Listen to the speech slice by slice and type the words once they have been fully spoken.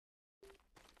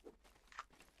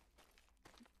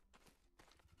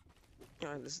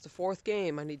Alright, this is the 4th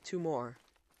game. I need 2 more.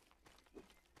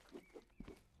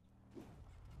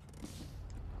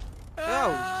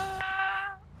 Oh!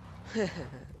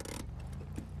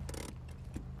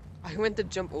 I went to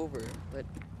jump over, but...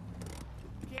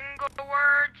 Jingle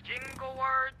words, jingle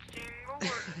words, jingle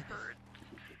words.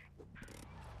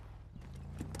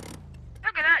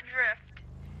 Look at that drift.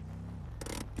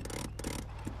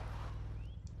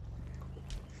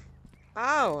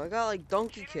 Ow! I got like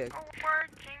donkey kick. Jingle word,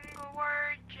 jingle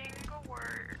word, jingle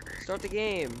word. Start the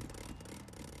game.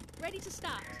 Ready to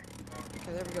start.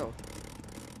 Okay, there we go.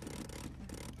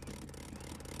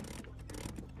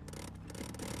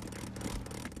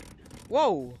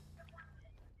 Whoa!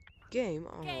 Game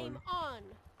on. Game on.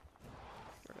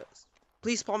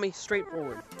 Please spawn me straight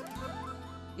forward.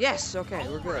 Yes, okay,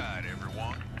 we're good. Alright,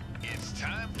 everyone. It's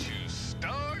time to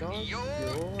start your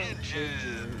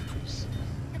engines.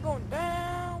 You're going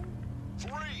down.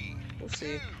 3, We'll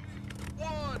see. 2,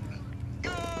 1,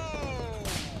 go!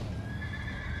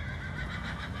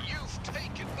 You've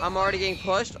taken the I'm already getting lead.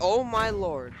 pushed. Oh my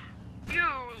lord. You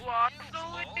lost You've the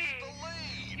lost lead. the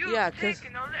lead. You've Yeah, 'cause-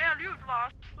 taken the lead. You've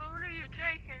lost the lead. You've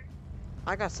taken.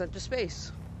 I got sent to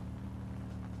space.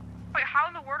 Wait, how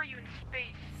in the world are you in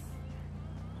space?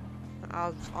 I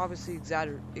was obviously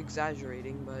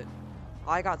exaggerating, but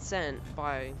I got sent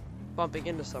by bumping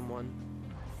into someone.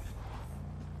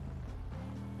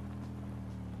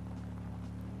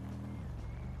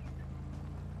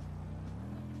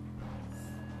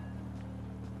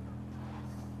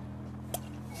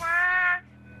 What?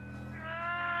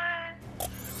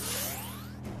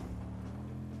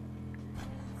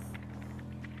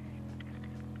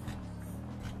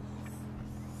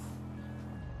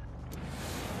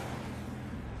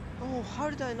 Oh, how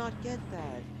did I not get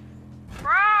that?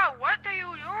 Bro, what are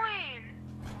you doing?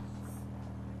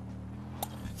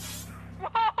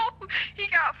 Whoa, he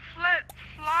got flipped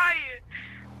flying.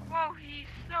 Whoa, he's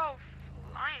so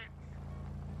flying.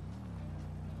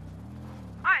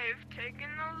 I've taken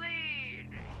the lead.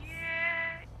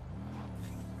 Yeah.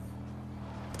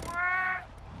 What?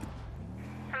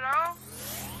 Hello?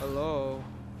 Hello?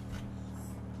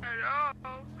 Hello?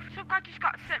 Some guy just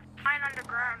got sent flying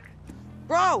underground.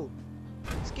 Bro!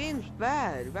 This game's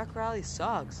bad. Back Rally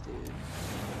sucks, dude.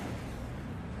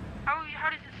 How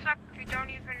does it suck if you don't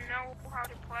even know how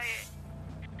to play it?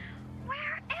 Where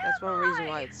am That's one reason I?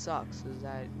 why it sucks, is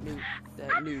that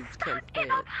I'm noobs stuck can't play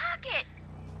in a it. pocket.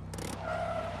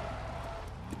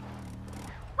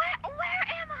 Where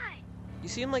am I? You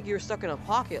seem like you're stuck in a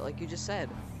pocket, like you just said.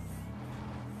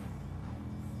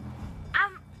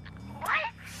 What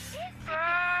is this?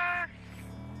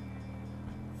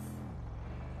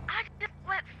 I just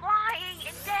went flying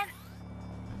and then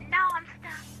now I'm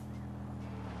stuck.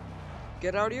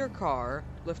 Get out of your car,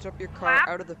 lift up your car Lap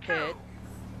out of the pit.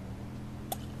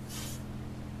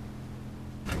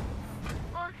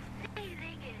 Well, see, the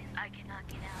thing is, I cannot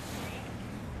get out of it.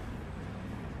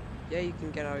 Yeah, you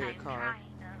can get out of your I'm car.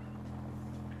 trying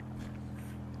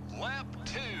though. Lap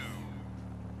 2.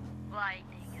 Well, I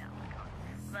did get out of the car,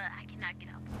 but I cannot get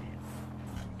out of it.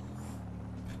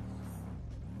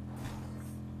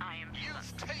 I am You've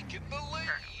stuck. taken the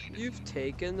lead. You've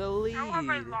taken the lead. How have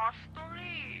I lost the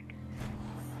lead?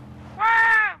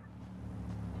 Wow!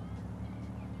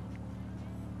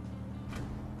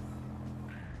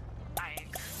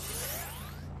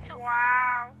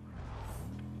 Wow.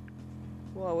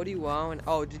 Well, what do you want?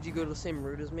 Oh, did you go the same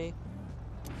route as me?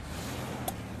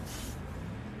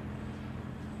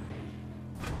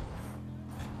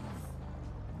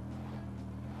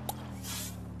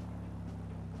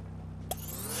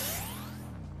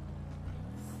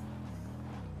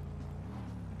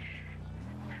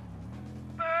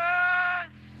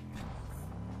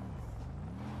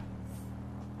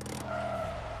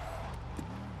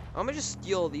 I'm gonna just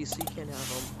steal these so you can't have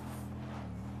them.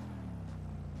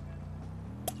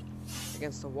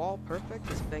 Against the wall, perfect.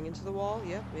 Let's bang into the wall.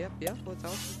 Yep. Let's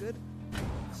else is good.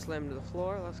 Slam to the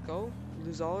floor. Let's go.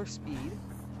 Lose all our speed.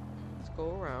 Let's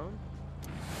go around.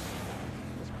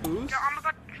 Let's boost. Yeah, I'm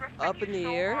about to drift Up in the so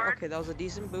air. hard. Okay, that was a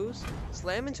decent boost.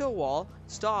 Slam into a wall.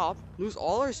 Stop. Lose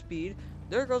all our speed.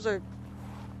 There goes our...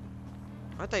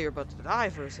 I thought you were about to die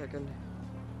for a second.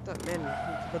 I thought, man, you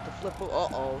about to flip.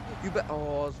 Uh-oh. You bet. Oh,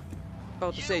 I was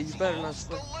about to say, you better not lost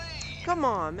the slam. lead. Come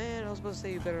on, man. I was about to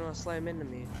say, you better not slam into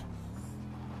me.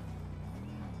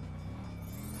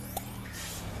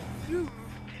 You've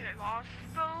lost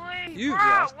the lead. You've Bro,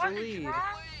 lost the what is lead. wrong?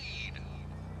 Lead.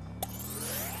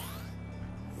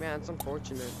 Man, it's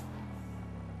unfortunate.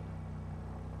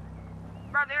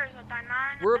 Bro, there is a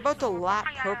dynamic. We're about to lap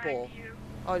behind purple. you.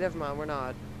 Oh, never mind. We're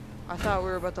not. I thought we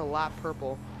were about to lap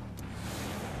purple.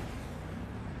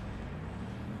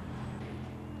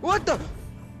 What the?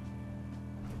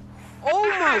 Oh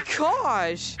my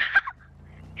gosh!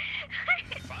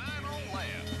 Final lap.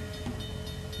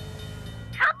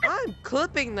 I'm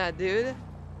clipping that, dude.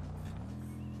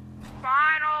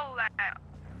 Final lap.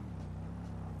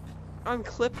 I'm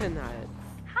clipping that.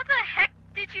 How the heck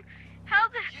did you? How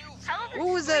the? What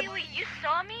was that? Wait, you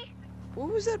saw me?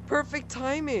 What was that perfect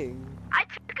timing? I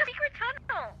took a secret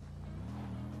tunnel.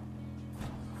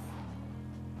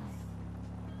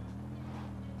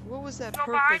 What was that Go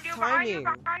behind perfect you, behind you,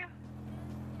 timing? behind you.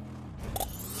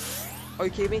 Are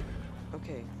you kidding me?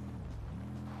 Okay.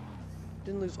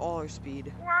 Didn't lose all our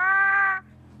speed. Wah.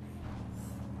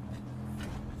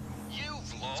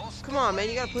 You've lost. Come the on, man,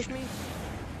 you gotta lead. push me.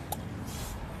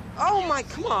 Oh my, You've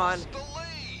come on. lost the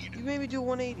lead. You made me do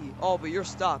 180. Oh, but you're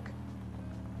stuck.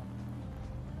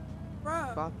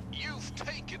 Bruh. Bob. You've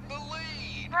taken the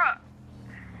lead. Bruh.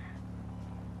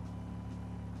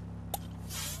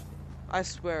 I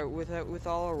swear, with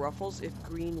all our ruffles, if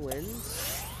green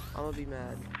wins, I'm gonna be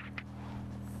mad.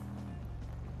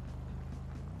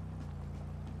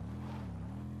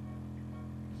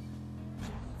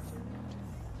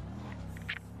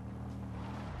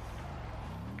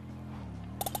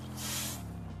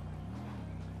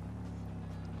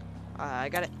 I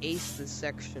gotta ace this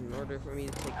section in order for me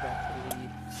to take back the lead.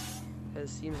 Because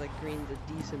it seems like Green's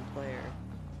a decent player.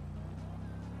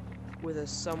 With a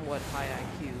somewhat high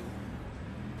IQ.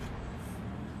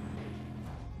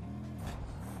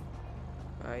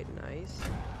 Alright, nice.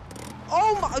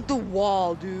 Oh my, the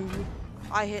wall, dude!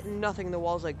 I hit nothing, the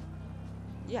wall's like,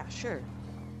 yeah, sure.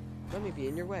 Let me be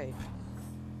in your way.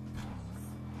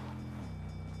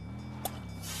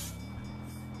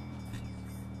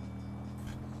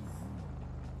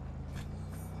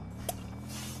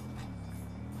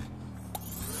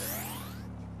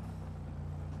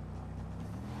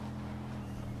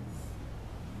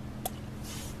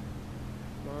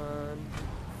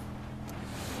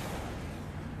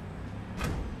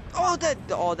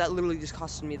 Oh, that literally just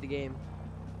costed me the game.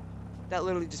 That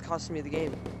literally just costed me the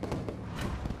game.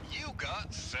 You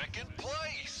got second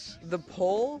place. The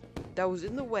pole that was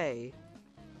in the way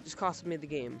just costed me the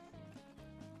game.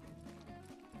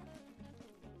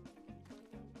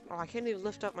 Oh, I can't even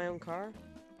lift up my own car?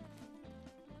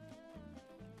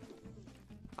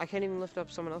 I can't even lift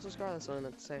up someone else's car? That's what I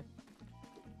meant to say.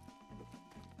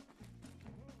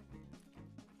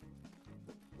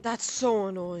 That's so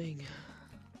annoying.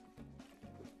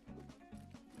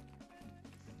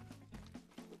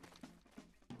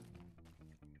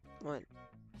 What?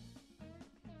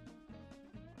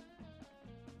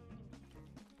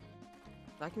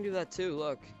 I can do that too,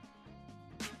 look.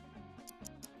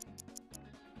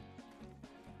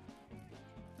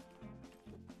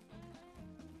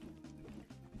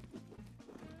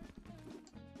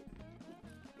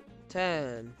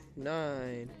 Ten,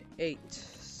 9, 8,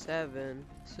 7,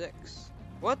 6.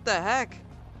 What the heck?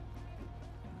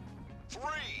 3,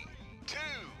 2.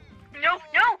 No,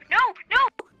 no, no, no.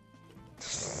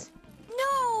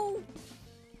 No!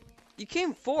 You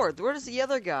came fourth. Where's the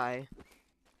other guy?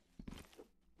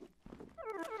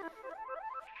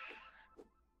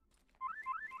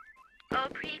 Oh,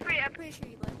 pretty. I'm pretty sure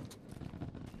he left.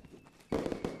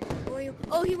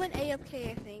 Or he went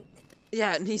AFK, I think.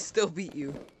 Yeah, and he still beat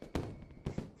you.